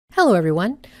Hello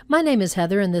everyone, my name is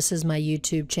Heather and this is my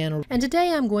YouTube channel, and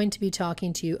today I'm going to be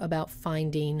talking to you about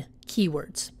finding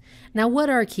keywords. Now,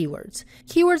 what are keywords?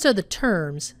 Keywords are the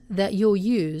terms that you'll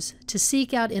use to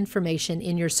seek out information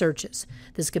in your searches.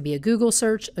 This could be a Google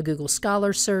search, a Google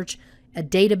Scholar search, a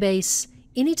database,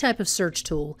 any type of search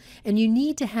tool, and you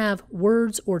need to have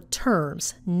words or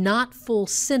terms, not full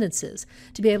sentences,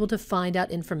 to be able to find out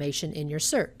information in your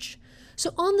search.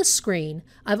 So on the screen,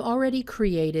 I've already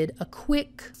created a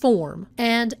quick form,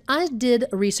 and I did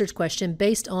a research question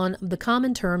based on the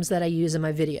common terms that I use in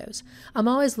my videos. I'm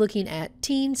always looking at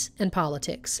teens and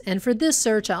politics, and for this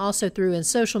search I also threw in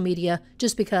social media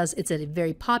just because it's a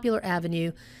very popular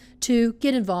avenue to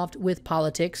get involved with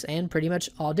politics and pretty much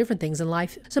all different things in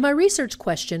life. So my research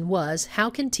question was,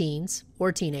 how can teens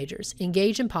or teenagers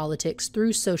engage in politics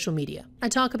through social media? I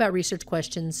talk about research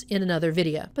questions in another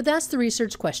video, but that's the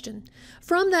research question.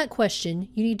 From that question,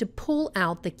 you need to pull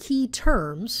out the key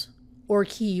terms or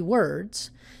key words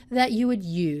that you would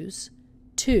use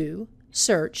to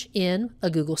search in a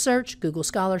Google search, Google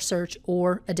Scholar search,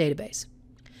 or a database.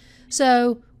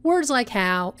 So words like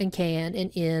how and can and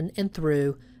in and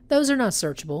through, those are not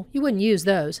searchable. You wouldn't use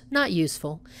those. Not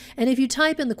useful. And if you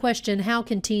type in the question, how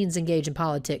can teens engage in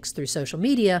politics through social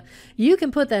media, you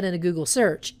can put that in a Google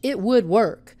search. It would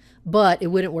work, but it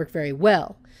wouldn't work very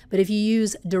well. But if you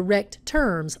use direct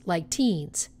terms like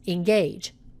teens,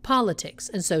 engage, politics,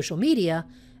 and social media,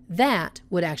 that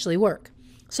would actually work.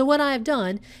 So what I've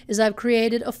done is I've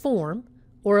created a form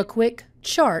or a quick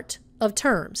chart of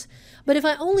terms. But if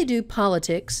I only do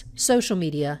politics, social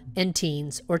media, and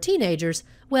teens or teenagers,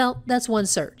 well, that's one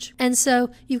search. And so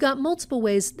you've got multiple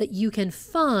ways that you can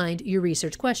find your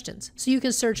research questions. So you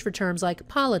can search for terms like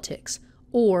politics,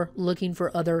 or looking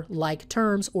for other like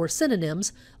terms or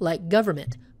synonyms like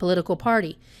government, political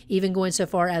party, even going so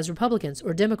far as Republicans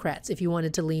or Democrats if you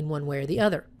wanted to lean one way or the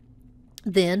other.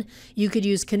 Then you could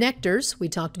use connectors. We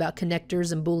talked about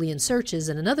connectors and Boolean searches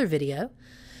in another video.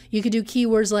 You could do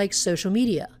keywords like social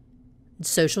media,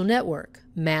 social network,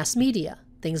 mass media,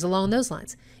 things along those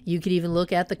lines. You could even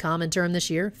look at the common term this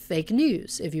year, fake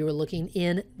news, if you were looking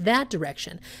in that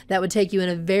direction. That would take you in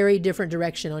a very different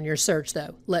direction on your search,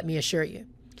 though, let me assure you.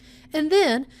 And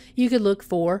then you could look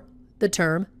for the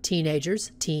term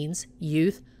teenagers, teens,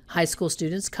 youth, high school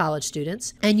students, college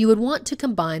students, and you would want to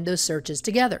combine those searches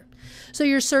together. So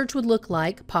your search would look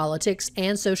like politics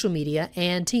and social media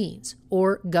and teens,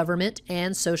 or government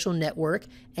and social network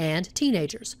and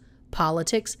teenagers,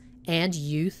 politics and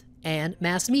youth and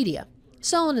mass media,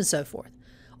 so on and so forth,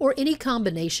 or any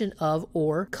combination of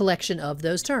or collection of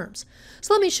those terms.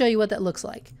 So let me show you what that looks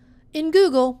like. In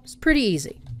Google, it's pretty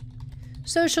easy.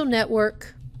 Social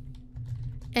network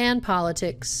and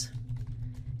politics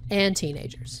and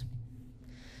teenagers.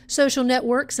 Social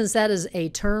network, since that is a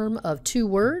term of two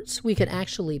words, we could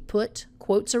actually put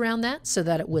quotes around that so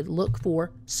that it would look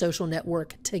for social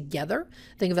network together.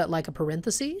 Think of it like a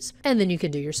parentheses, and then you can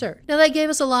do your search. Now that gave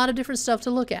us a lot of different stuff to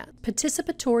look at.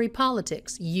 Participatory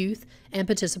politics, youth and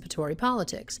participatory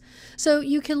politics. So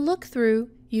you can look through,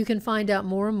 you can find out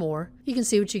more and more. You can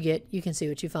see what you get, you can see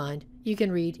what you find. You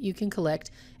can read, you can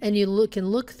collect, and you can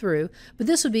look through. But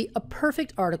this would be a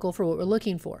perfect article for what we're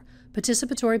looking for.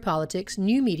 Participatory politics,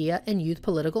 new media, and youth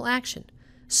political action.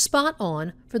 Spot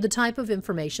on for the type of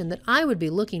information that I would be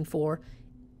looking for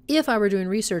if I were doing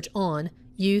research on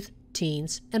youth,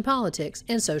 teens, and politics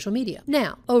and social media.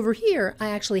 Now, over here, I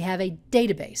actually have a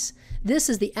database. This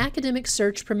is the Academic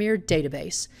Search Premier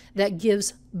database that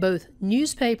gives both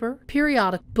newspaper,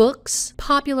 periodic, books,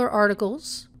 popular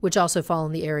articles, which also fall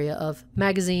in the area of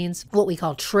magazines, what we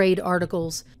call trade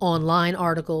articles, online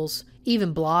articles,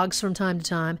 even blogs from time to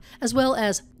time, as well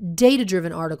as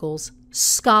data-driven articles,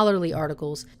 scholarly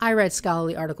articles. I write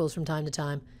scholarly articles from time to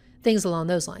time, things along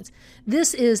those lines.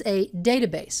 This is a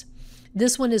database.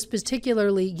 This one is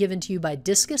particularly given to you by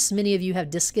Discus. Many of you have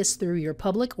Discus through your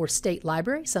public or state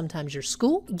library, sometimes your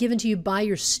school, given to you by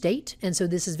your state. And so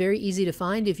this is very easy to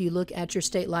find if you look at your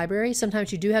state library.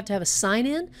 Sometimes you do have to have a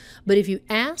sign-in, but if you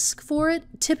ask for it,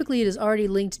 typically it is already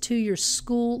linked to your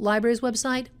school library's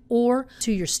website or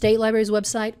to your state library's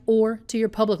website or to your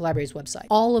public library's website,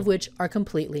 all of which are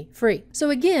completely free. So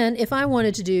again, if I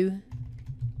wanted to do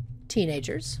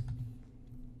teenagers,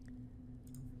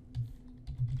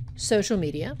 social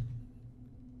media,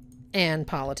 and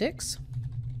politics,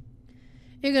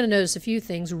 you're going to notice a few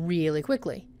things really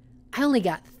quickly. I only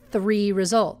got 3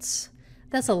 results.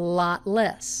 That's a lot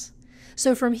less.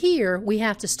 So from here, we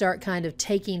have to start kind of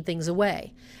taking things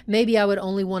away. Maybe I would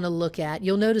only want to look at,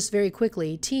 you'll notice very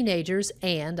quickly, teenagers,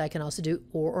 and I can also do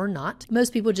or not.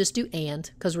 Most people just do and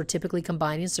because we're typically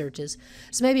combining searches.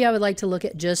 So maybe I would like to look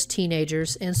at just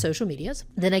teenagers and social medias.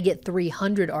 Then I get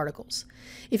 300 articles.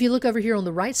 If you look over here on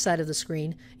the right side of the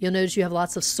screen, you'll notice you have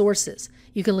lots of sources.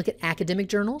 You can look at academic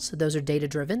journals. Those are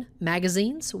data-driven.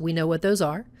 Magazines, we know what those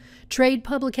are. Trade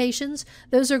publications,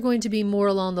 those are going to be more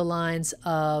along the lines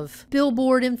of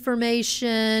billboard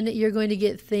information. You're going to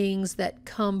get things that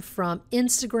come from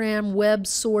Instagram, web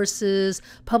sources,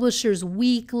 Publishers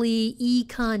Weekly,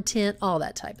 e-content, all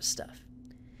that type of stuff.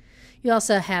 You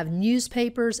also have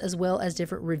newspapers as well as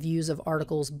different reviews of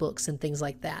articles, books, and things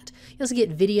like that. You also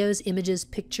get videos, images,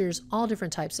 pictures, all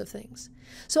different types of things.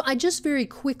 So I just very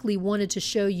quickly wanted to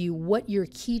show you what your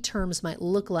key terms might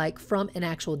look like from an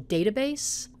actual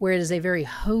database, where it is a very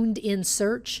honed-in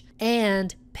search,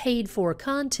 and paid-for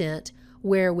content,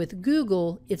 where with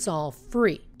Google, it's all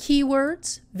free.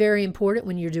 Keywords, very important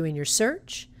when you're doing your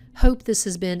search. Hope this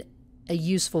has been a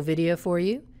useful video for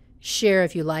you. Share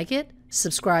if you like it.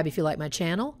 Subscribe if you like my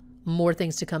channel. More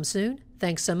things to come soon.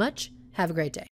 Thanks so much. Have a great day.